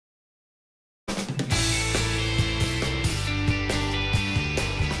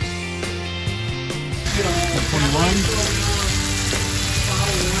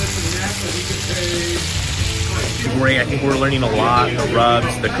Great. I think we're learning a lot. The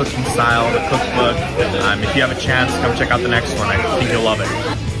rubs, the cooking style, the cookbook. If you have a chance, come check out the next one. I think you'll love it.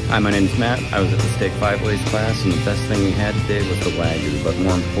 Hi, my name's Matt. I was at the Steak 5 Ways class, and the best thing we had today was the Wagyu, but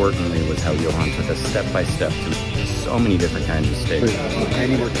more importantly was how Johan took us step by step through so many different kinds of steak.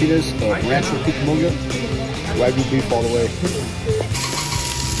 Andy Martinez, Rancho Cucamonga, Wagyu beef all the way.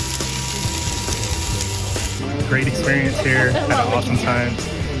 Great experience here, had an awesome time.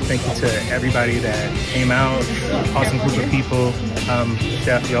 Thank you to everybody that came out, awesome group of people.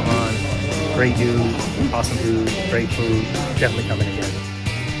 Chef Johan, great dude, awesome dude, great food, definitely coming again.